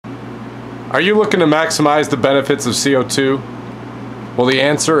Are you looking to maximize the benefits of CO2? Well, the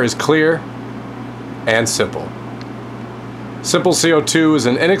answer is clear and simple. Simple CO2 is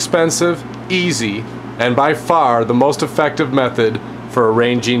an inexpensive, easy, and by far the most effective method for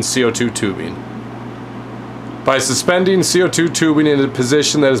arranging CO2 tubing. By suspending CO2 tubing in a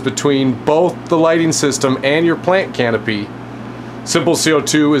position that is between both the lighting system and your plant canopy, Simple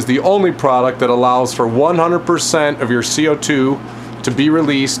CO2 is the only product that allows for 100% of your CO2 to be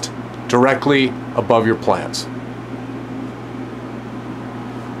released directly above your plants.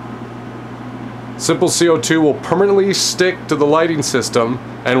 Simple CO2 will permanently stick to the lighting system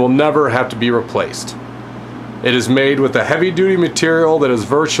and will never have to be replaced. It is made with a heavy-duty material that is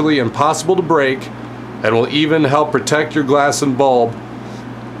virtually impossible to break and will even help protect your glass and bulb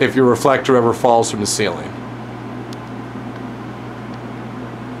if your reflector ever falls from the ceiling.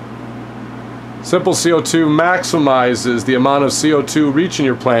 Simple CO2 maximizes the amount of CO2 reaching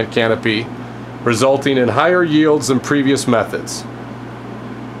your plant canopy, resulting in higher yields than previous methods.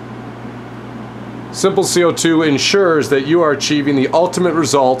 Simple CO2 ensures that you are achieving the ultimate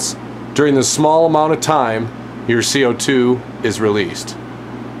results during the small amount of time your CO2 is released.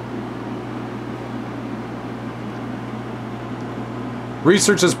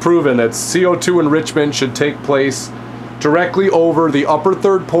 Research has proven that CO2 enrichment should take place directly over the upper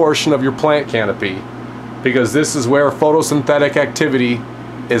third portion of your plant canopy, because this is where photosynthetic activity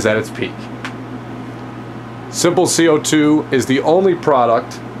is at its peak. Simple CO2 is the only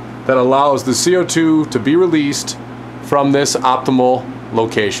product that allows the CO2 to be released from this optimal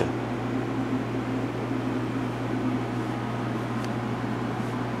location.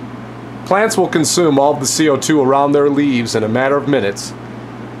 Plants will consume all of the CO2 around their leaves in a matter of minutes,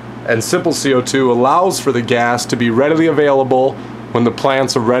 and Simple CO2 allows for the gas to be readily available when the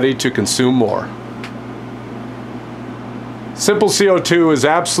plants are ready to consume more. Simple CO2 is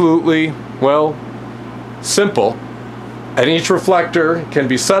absolutely, well, simple, and each reflector can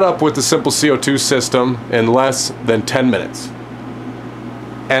be set up with the Simple CO2 system in less than 10 minutes,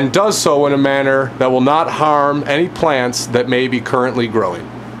 and does so in a manner that will not harm any plants that may be currently growing.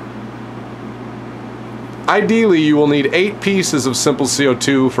 Ideally, you will need 8 pieces of Simple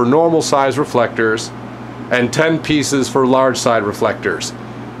CO2 for normal size reflectors and 10 pieces for large size reflectors.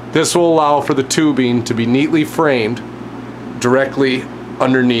 This will allow for the tubing to be neatly framed directly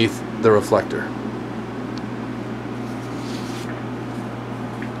underneath the reflector.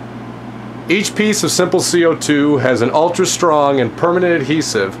 Each piece of Simple CO2 has an ultra strong and permanent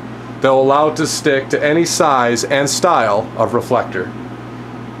adhesive that will allow it to stick to any size and style of reflector.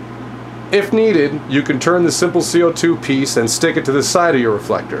 If needed, you can turn the Simple CO2 piece and stick it to the side of your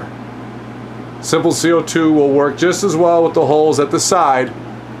reflector. Simple CO2 will work just as well with the holes at the side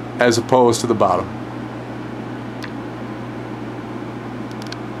as opposed to the bottom.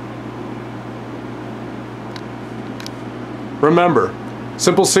 Remember,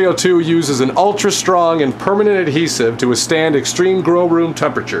 Simple CO2 uses an ultra strong and permanent adhesive to withstand extreme grow room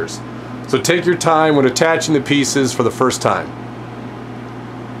temperatures, so take your time when attaching the pieces for the first time.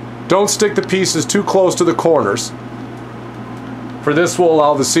 Don't stick the pieces too close to the corners, for this will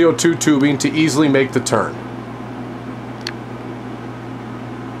allow the CO2 tubing to easily make the turn.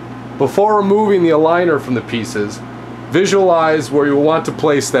 Before removing the aligner from the pieces, visualize where you want to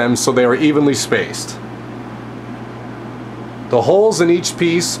place them so they are evenly spaced. The holes in each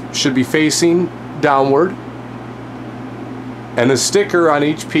piece should be facing downward, and the sticker on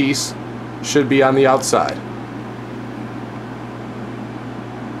each piece should be on the outside.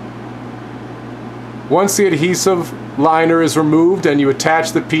 Once the adhesive liner is removed and you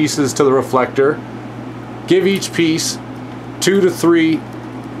attach the pieces to the reflector, give each piece 2 to 3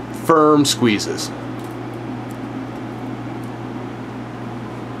 firm squeezes.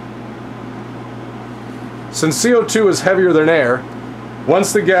 Since CO2 is heavier than air,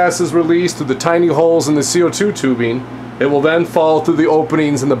 once the gas is released through the tiny holes in the CO2 tubing, it will then fall through the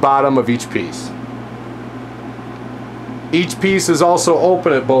openings in the bottom of each piece. Each piece is also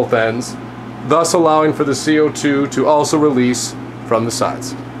open at both ends, thus allowing for the CO2 to also release from the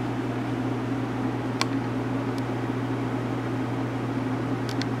sides.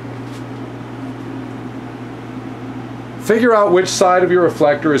 Figure out which side of your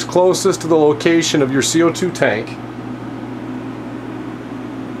reflector is closest to the location of your CO2 tank,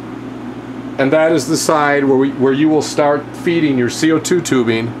 and that is the side where you will start feeding your CO2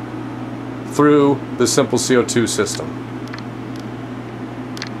 tubing through the Simple CO2 system.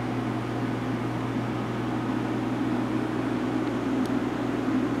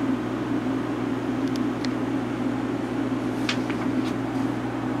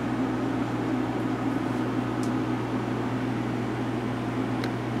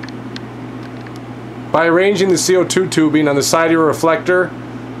 By arranging the CO2 tubing on the side of your reflector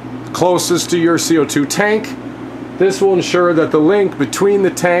closest to your CO2 tank, this will ensure that the link between the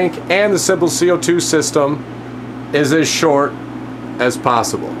tank and the simple CO2 system is as short as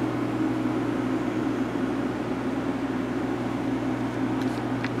possible.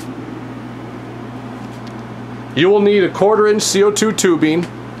 You will need a 1/4 inch CO2 tubing,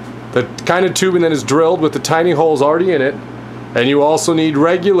 the kind of tubing that is drilled with the tiny holes already in it, and you also need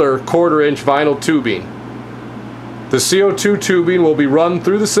regular 1/4 inch vinyl tubing. The CO2 tubing will be run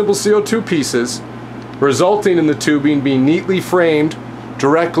through the simple CO2 pieces, resulting in the tubing being neatly framed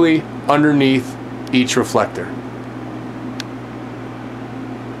directly underneath each reflector.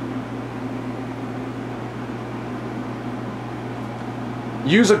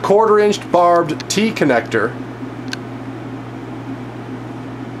 Use a 1/4 inch barbed T connector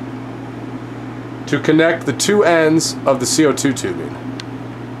to connect the two ends of the CO2 tubing.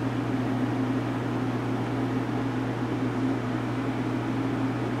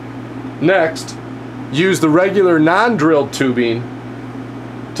 Next, use the regular non-drilled tubing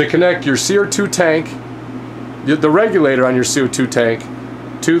to connect your CO2 tank, the regulator on your CO2 tank,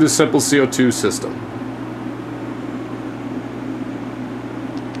 to the simple CO2 system.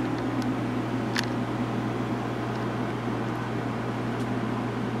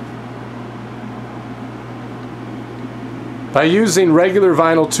 By using regular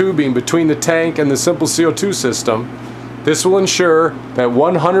vinyl tubing between the tank and the simple CO2 system, this will ensure that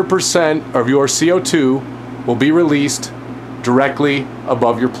 100% of your CO2 will be released directly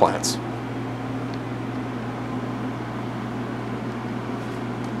above your plants.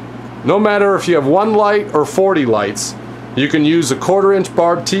 No matter if you have 1 light or 40 lights, you can use a 1/4 inch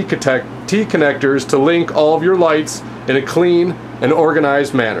barbed T connectors to link all of your lights in a clean and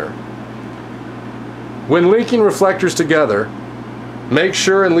organized manner. When linking reflectors together, make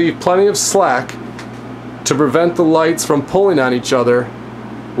sure and leave plenty of slack to prevent the lights from pulling on each other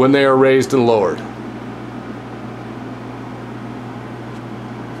when they are raised and lowered.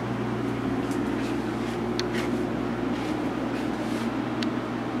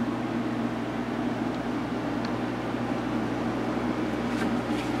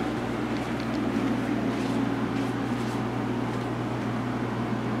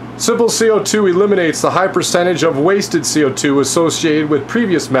 Simple CO2 eliminates the high percentage of wasted CO2 associated with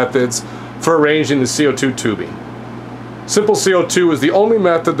previous methods for arranging the CO2 tubing. Simple CO2 is the only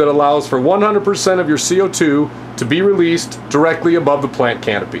method that allows for 100% of your CO2 to be released directly above the plant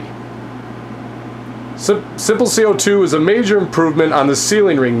canopy. Simple CO2 is a major improvement on the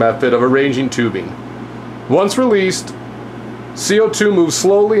ceiling ring method of arranging tubing. Once released, CO2 moves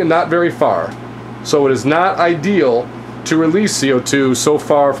slowly and not very far, so it is not ideal to release CO2 so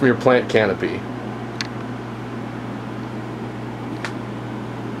far from your plant canopy.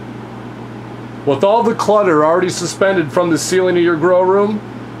 With all the clutter already suspended from the ceiling of your grow room,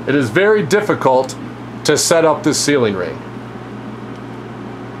 it is very difficult to set up this ceiling ring.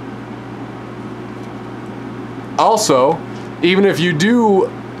 Also, even if you do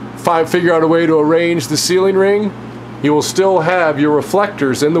figure out a way to arrange the ceiling ring, you will still have your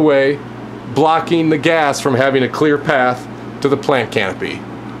reflectors in the way, blocking the gas from having a clear path to the plant canopy.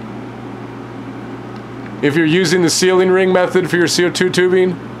 If you're using the ceiling ring method for your CO2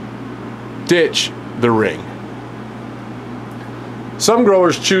 tubing, ditch the ring. Some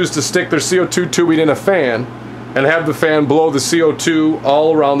growers choose to stick their CO2 tubing in a fan and have the fan blow the CO2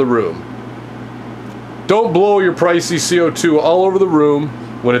 all around the room. Don't blow your pricey CO2 all over the room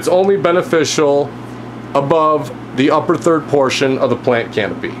when it's only beneficial above the upper third portion of the plant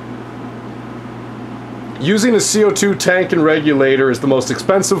canopy. Using a CO2 tank and regulator is the most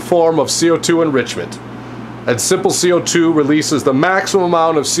expensive form of CO2 enrichment, and simple CO2 releases the maximum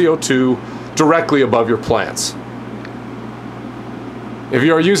amount of CO2 directly above your plants. If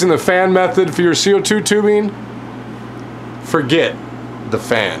you are using the fan method for your CO2 tubing, forget the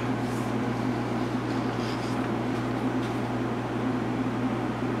fan.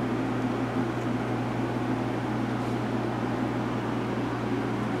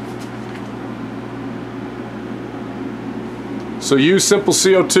 So use simple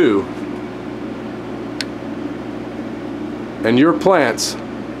CO2 and your plants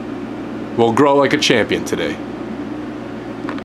will grow like a champion today.